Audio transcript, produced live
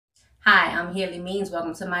Hi, I'm Healy Means.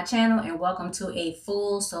 Welcome to my channel and welcome to a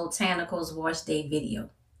full Soultanicals wash day video.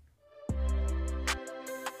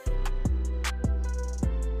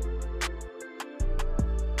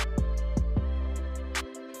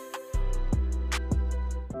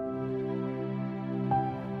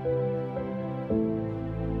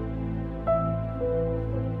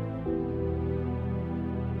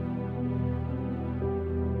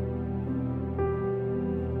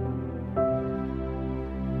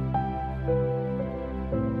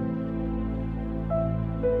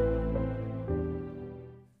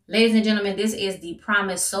 Ladies and gentlemen, this is the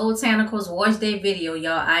promised Soultanicals wash day video,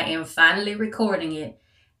 y'all. I am finally recording it.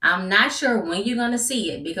 I'm not sure when you're going to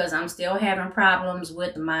see it because I'm still having problems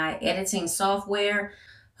with my editing software.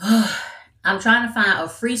 I'm trying to find a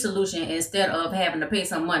free solution instead of having to pay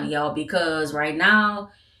some money, y'all, because right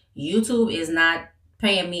now YouTube is not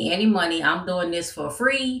paying me any money. I'm doing this for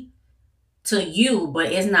free to you,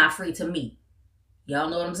 but it's not free to me. Y'all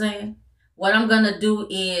know what I'm saying? What I'm going to do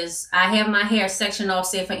is I have my hair section off.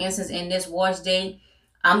 Say, for instance, in this wash day,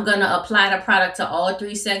 I'm going to apply the product to all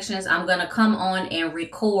three sections. I'm going to come on and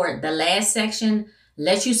record the last section,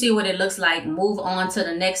 let you see what it looks like, move on to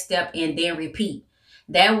the next step, and then repeat.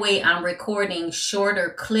 That way, I'm recording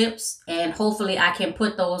shorter clips, and hopefully I can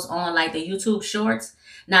put those on like the YouTube shorts.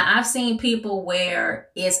 Now, I've seen people where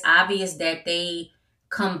it's obvious that they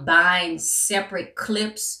combine separate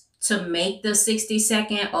clips to make the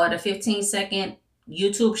 60-second or the 15-second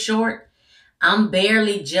YouTube short. I'm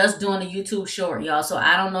barely just doing the YouTube short, y'all. So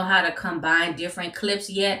I don't know how to combine different clips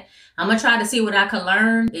yet. I'm going to try to see what I can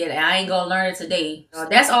learn. I ain't going to learn it today.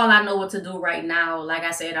 That's all I know what to do right now. Like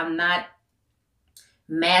I said, I'm not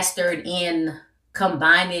mastered in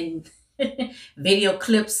combining video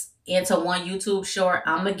clips into one YouTube short.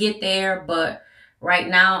 I'm going to get there, but right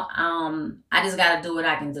now, I just got to do what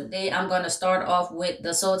I can do. Today, I'm going to start off with the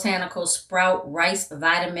Soultanicals Sprout Rice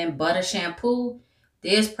Vitamin Butter Shampoo.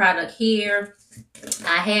 This product here,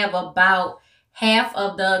 I have about half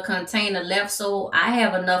of the container left, so I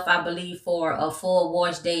have enough, I believe, for a full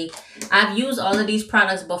wash day. I've used all of these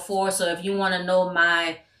products before, so if you want to know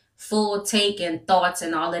my full take and thoughts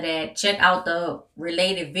and all of that, check out the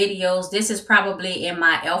related videos. This is probably in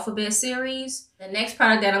my alphabet series. The next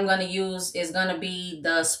product that I'm going to use is going to be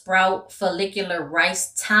the Sprout Follicular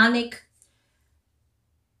Rice Tonic.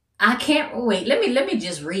 I can't wait. Let me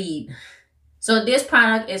just read. So this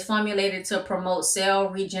product is formulated to promote cell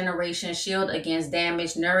regeneration, shield against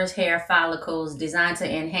damage, nourish hair follicles, designed to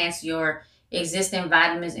enhance your existing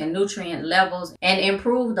vitamins and nutrient levels, and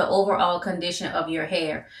improve the overall condition of your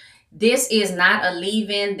hair. This is not a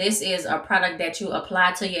leave-in. This is a product that you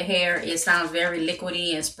apply to your hair. It sounds very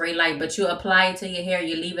liquidy and spray-like, but you apply it to your hair.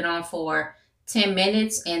 You leave it on for 10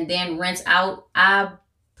 minutes and then rinse out. I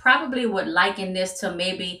probably would liken this to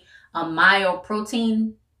maybe a mild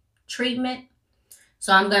protein treatment.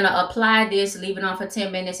 So I'm going to apply this, leave it on for 10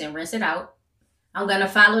 minutes and rinse it out. I'm going to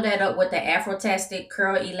follow that up with the Afrotastic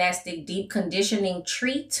Curl Elastic Deep Conditioning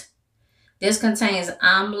Treat. This contains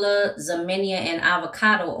amla, zinnia, and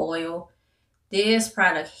avocado oil. This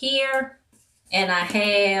product here, and I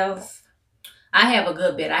have a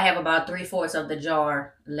good bit. I have about 3/4 of the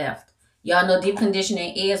jar left. Y'all know deep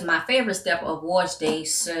conditioning is my favorite step of wash day,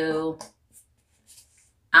 so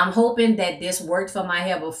I'm hoping that this worked for my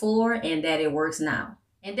hair before and that it works now.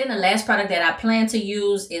 And then the last product that I plan to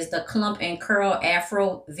use is the Clump and Curl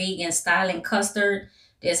Afro Vegan Styling Custard.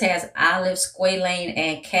 This has olive, squalane,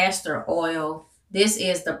 and castor oil. This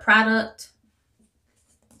is the product.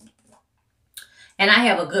 And I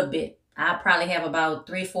have a good bit. I probably have about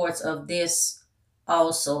 3/4 of this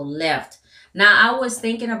also left. Now, I was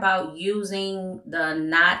thinking about using the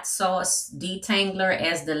Knot Sauce Detangler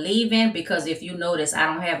as the leave-in because if you notice, I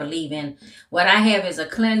don't have a leave-in. What I have is a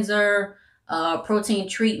cleanser, protein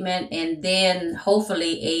treatment, and then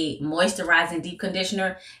hopefully a moisturizing deep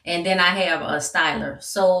conditioner, and then I have a styler.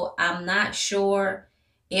 So I'm not sure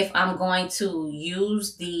if I'm going to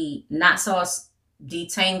use the Knot Sauce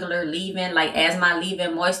Detangler leave-in like as my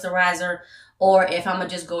leave-in moisturizer, or if I'm gonna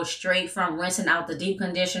just go straight from rinsing out the deep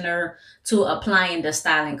conditioner to applying the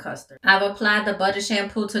styling custard. I've applied the butter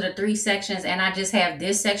shampoo to the 3 sections and I just have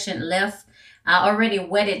this section left. I already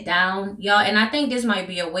wet it down, y'all, and I think this might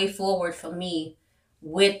be a way forward for me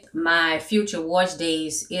with my future wash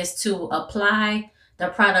days is to apply the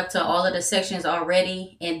product to all of the sections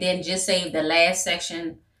already and then just save the last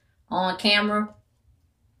section on camera,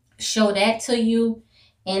 show that to you,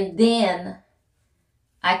 and then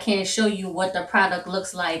I can show you what the product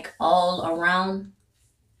looks like all around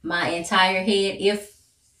my entire head if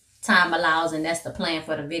time allows, and that's the plan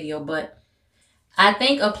for the video. But I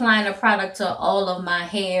think applying the product to all of my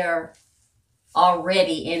hair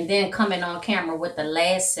already, and then coming on camera with the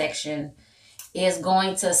last section is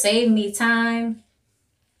going to save me time.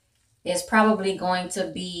 It's probably going to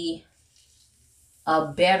be a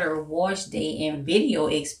better wash day and video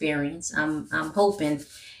experience. I'm hoping.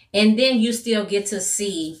 And then you still get to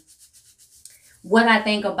see what I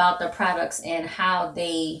think about the products and how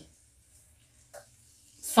they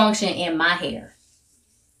function in my hair.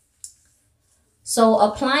 So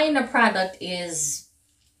applying the product is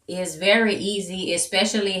very easy,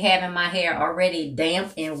 especially having my hair already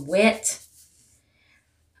damp and wet.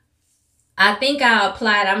 I think I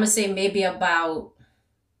applied, I'm gonna say maybe about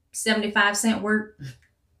 75 cent worth.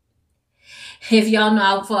 If y'all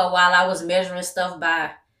know, for a while I was measuring stuff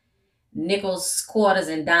by nickels, quarters,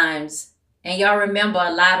 and dimes. And y'all remember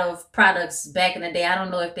a lot of products back in the day. I don't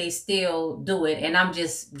know if they still do it. And I'm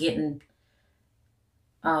just getting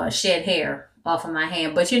shed hair off of my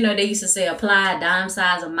hand. But you know, they used to say apply dime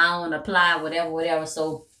size amount, apply whatever.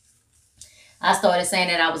 So I started saying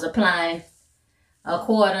that I was applying a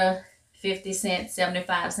quarter, 50 cents,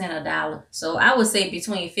 75 cents, $1. So I would say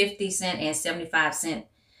between 50 cent and 75 cent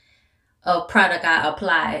of product I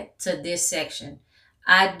applied to this section.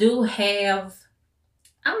 I do have,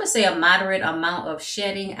 I'm going to say, a moderate amount of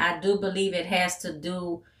shedding. I do believe it has to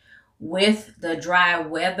do with the dry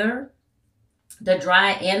weather, the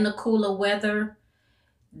dry and the cooler weather.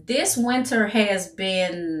 This winter has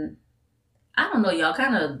been, I don't know, y'all,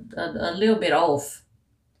 kind of a little bit off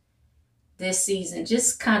this season.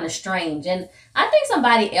 Just kind of strange. And I think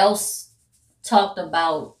somebody else talked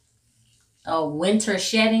about winter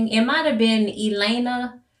shedding. It might have been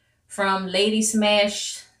Elena from Lady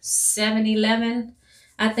Smash 711.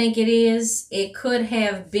 I think it is. It could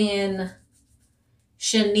have been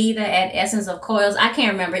Shanita at Essence of Coils. I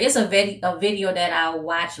can't remember. It's a video that I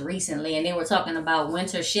watched recently, and they were talking about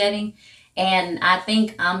winter shedding. And I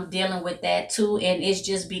think I'm dealing with that too. And it's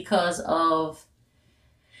just because of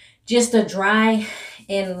just the dry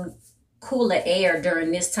and cooler air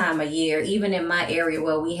during this time of year. Even in my area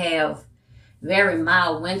where we have very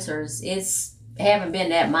mild winters, it's haven't been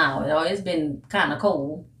that mild. It's been kind of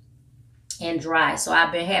cold and dry. So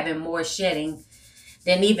I've been having more shedding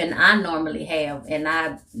than even I normally have. And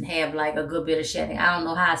I have like a good bit of shedding. I don't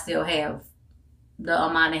know how I still have the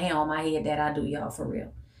amount of hair on my head that I do, y'all, for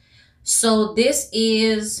real. So this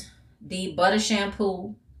is the butter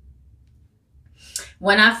shampoo.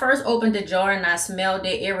 When I first opened the jar and I smelled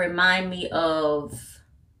it, it reminded me of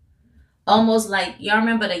almost like, y'all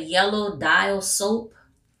remember the yellow dial soap?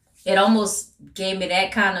 It almost gave me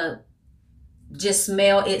that kind of just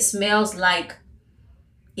smell. It smells like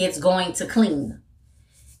it's going to clean.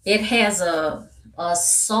 It has a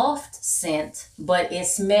soft scent, but it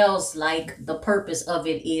smells like the purpose of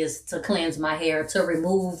it is to cleanse my hair, to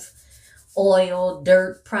remove oil,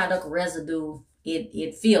 dirt, product residue.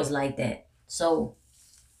 It feels like that. So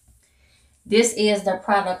this is the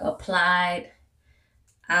product applied.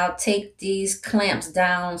 I'll take these clamps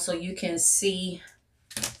down so you can see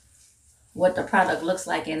what the product looks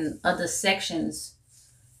like in other sections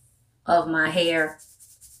of my hair.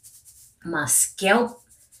 My scalp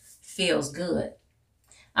feels good.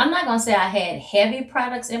 I'm not going to say I had heavy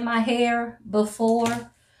products in my hair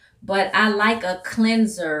before, but I like a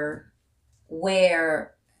cleanser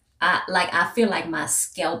where I feel like my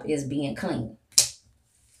scalp is being clean.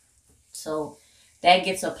 So that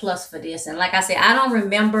gets a plus for this. And like I said, I don't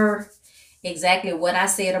remember exactly what I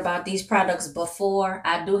said about these products before.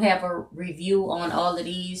 I do have a review on all of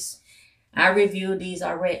these. I reviewed these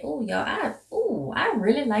already. Oh, y'all, I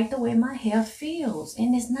really like the way my hair feels.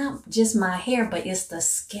 And it's not just my hair, but it's the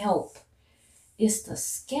scalp. It's the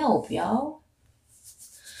scalp, y'all.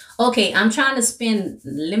 Okay, I'm trying to spend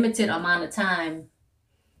limited amount of time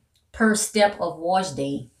per step of wash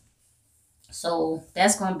day. So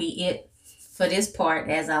that's going to be it for this part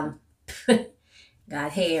as I'm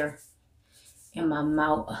got hair in my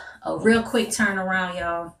mouth. A real quick turnaround,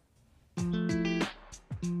 y'all.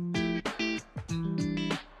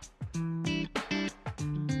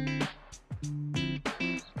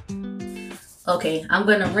 Okay, I'm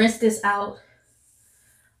going to rinse this out,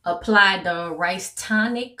 apply the rice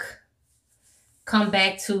tonic, come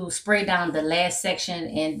back to spray down the last section,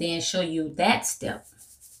 and then show you that step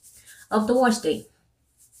of the wash day.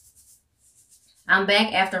 I'm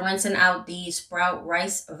back after rinsing out the Sprout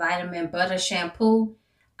Rice Vitamin Butter Shampoo.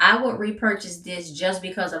 I would repurchase this just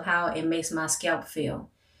because of how it makes my scalp feel.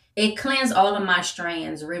 It cleansed all of my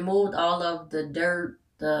strands, removed all of the dirt,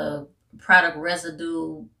 the product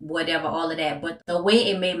residue, whatever, all of that. But the way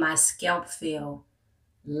it made my scalp feel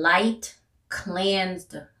light,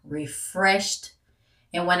 cleansed, refreshed,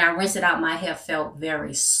 And when I rinsed it out, my hair felt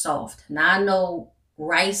very soft. Now I know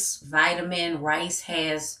rice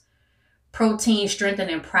has protein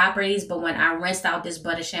strengthening properties, but when I rinsed out this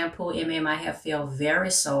butter shampoo, it made my hair feel very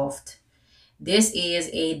soft. This is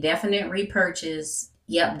a definite repurchase.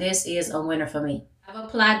 Yep, this is a winner for me. I've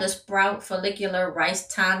applied the Sprout Follicular Rice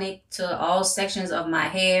Tonic to all sections of my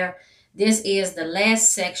hair. This is the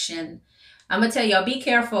last section. I'm going to tell y'all, be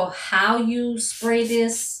careful how you spray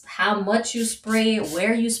this, how much you spray it,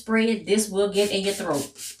 where you spray it. This will get in your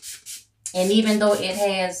throat. And even though it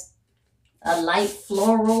has a light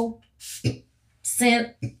floral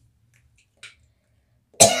scent,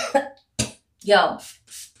 yo,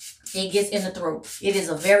 it gets in the throat. It is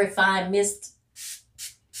a very fine mist.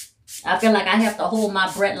 I feel like I have to hold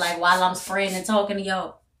my breath like while I'm spraying and talking to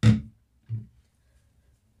y'all.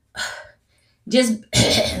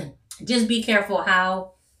 Just be careful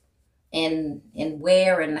how and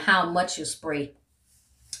where and how much you spray.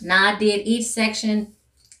 Now I did each section.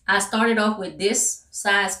 I started off with this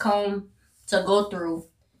size comb to go through,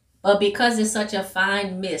 but because it's such a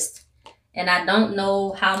fine mist and I don't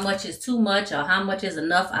know how much is too much or how much is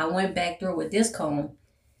enough, I went back through with this comb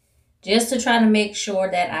just to try to make sure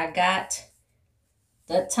that I got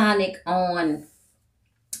the tonic on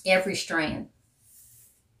every strand.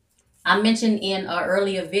 I mentioned in an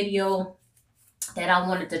earlier video that I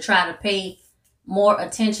wanted to try to pay more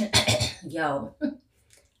attention. Yo,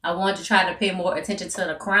 I wanted to try to pay more attention to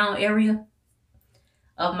the crown area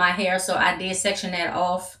of my hair. So I did section that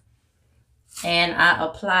off. And I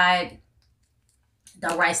applied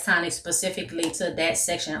the rice tonic specifically to that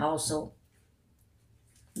section also.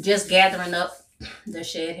 Just gathering up the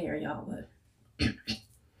shed hair, y'all.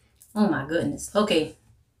 Oh my goodness. Okay.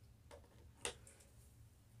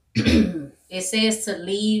 It says to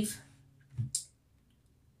leave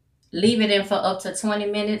it in for up to 20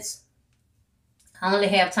 minutes. I only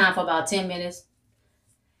have time for about 10 minutes.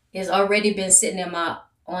 It's already been sitting in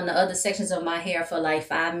on the other sections of my hair for like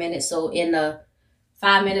 5 minutes. So in the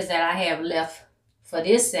 5 minutes that I have left for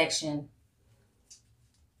this section,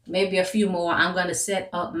 maybe a few more, I'm going to set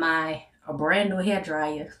up a brand new hair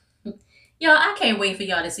dryer. Y'all, I can't wait for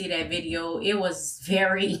y'all to see that video. It was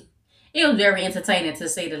very entertaining, to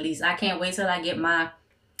say the least. I can't wait till I get my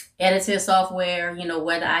editing software, you know,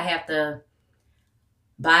 whether I have to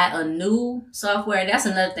buy a new software. That's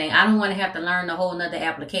another thing. I don't want to have to learn a whole nother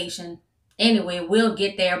application. Anyway, we'll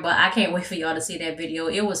get there, but I can't wait for y'all to see that video.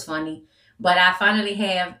 It was funny. But I finally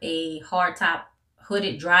have a hard top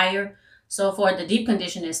hooded dryer. So for the deep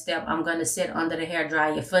conditioning step, I'm going to sit under the hair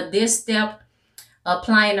dryer. For this step,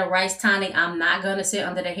 applying the rice tonic, I'm not going to sit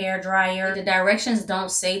under the hair dryer. The directions don't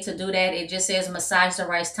say to do that. It just says massage the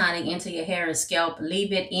rice tonic into your hair and scalp.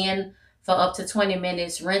 Leave it in for up to 20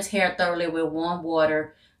 minutes. Rinse hair thoroughly with warm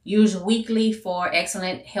water. Use weekly for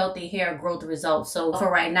excellent healthy hair growth results. So for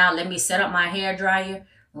right now, let me set up my hair dryer,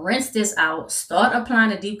 rinse this out, start applying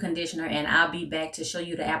the deep conditioner, and I'll be back to show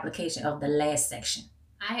you the application of the last section.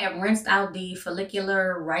 I have rinsed out the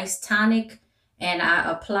follicular rice tonic and I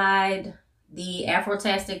applied the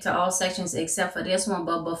Afrotastic to all sections except for this one.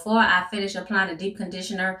 But before I finish applying the deep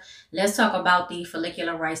conditioner, let's talk about the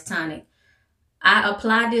follicular rice tonic. I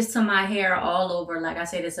applied this to my hair all over. Like I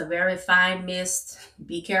said, it's a very fine mist.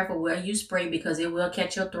 Be careful where you spray because it will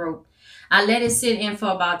catch your throat. I let it sit in for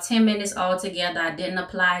about 10 minutes altogether. I didn't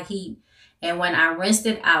apply heat. And when I rinsed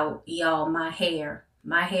it out, y'all, my hair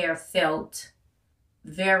felt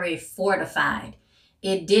very fortified.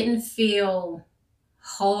 It didn't feel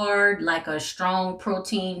hard like a strong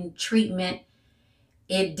protein treatment.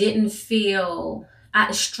 It didn't feel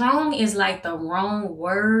strong is like the wrong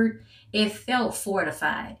word. It felt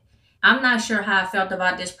fortified. I'm not sure how I felt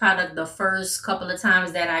about this product the first couple of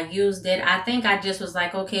times that I used it. I think I just was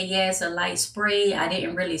like, okay, yeah, it's a light spray. I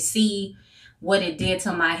didn't really see what it did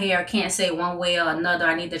to my hair. Can't say one way or another.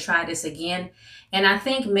 I need to try this again. And I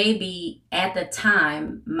think maybe at the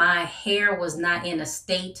time, my hair was not in a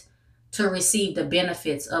state to receive the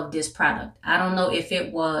benefits of this product. I don't know if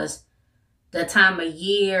it was the time of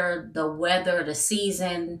year, the weather, the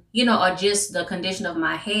season, you know, or just the condition of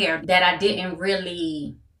my hair that I didn't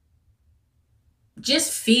really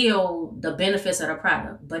just feel the benefits of the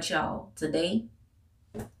product. But y'all, today,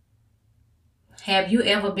 have you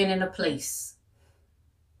ever been in a place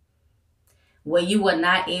where you were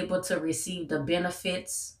not able to receive the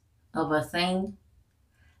benefits of a thing,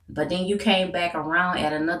 but then you came back around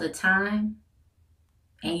at another time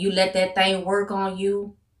and you let that thing work on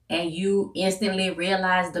you and you instantly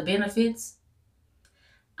realize the benefits?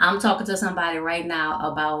 I'm talking to somebody right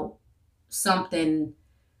now about something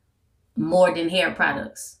more than hair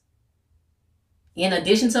products. In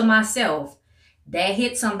addition to myself, That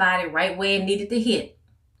hit somebody right where it needed to hit.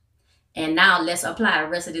 And now let's apply the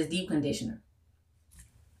rest of this deep conditioner.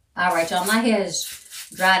 All right, y'all, my hair is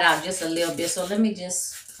dried out just a little bit. So let me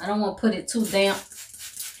I don't want to put it too damp.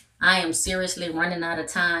 I am seriously running out of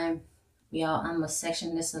time. Y'all, I'm going to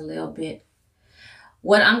section this a little bit.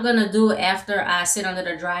 What I'm going to do after I sit under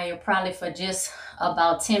the dryer, probably for just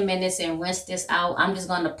about 10 minutes and rinse this out, I'm just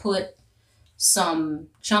going to put some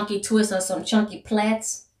chunky twists or some chunky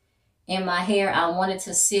plaits in my hair. I want it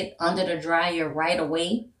to sit under the dryer right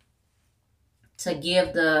away to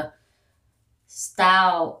give the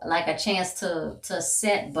style like a chance to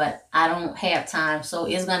set, but I don't have time. So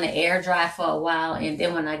it's going to air dry for a while, and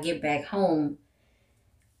then when I get back home,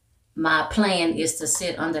 my plan is to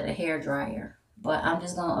sit under the hair dryer. But I'm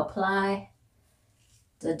just going to apply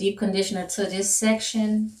the deep conditioner to this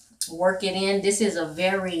section, work it in. This is a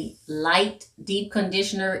very light deep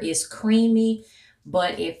conditioner. It's creamy,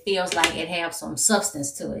 but it feels like it has some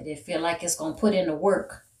substance to it. It feels like it's going to put in the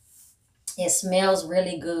work. It smells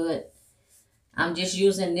really good. I'm just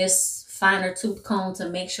using this finer tooth comb to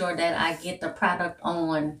make sure that I get the product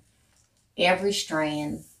on every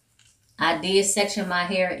strand. I did section my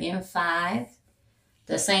hair in 5,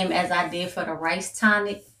 the same as I did for the rice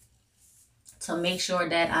tonic, to make sure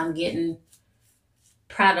that I'm getting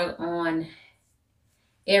product on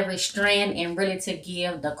every strand and really to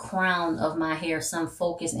give the crown of my hair some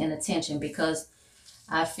focus and attention, because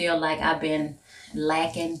I feel like I've been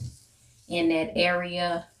lacking in that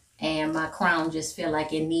area and my crown just feel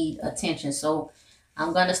like it need attention. So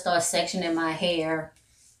I'm going to start sectioning my hair,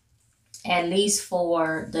 at least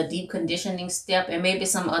for the deep conditioning step and maybe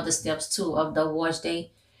some other steps too of the wash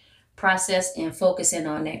day process, and focusing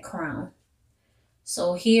on that crown.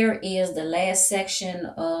 So here is the last section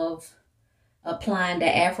of applying the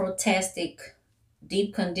Afrotastic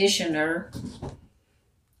deep conditioner.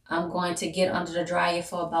 I'm going to get under the dryer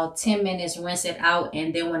for about 10 minutes, rinse it out,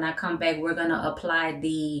 and then when I come back, we're going to apply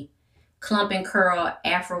the Clump and Curl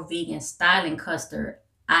Afro Vegan Styling Custard.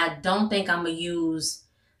 I don't think I'm going to use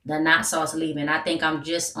the not sauce leave-in. I think I'm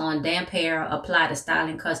just on damp hair, apply the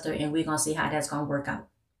styling custard, and we're going to see how that's going to work out.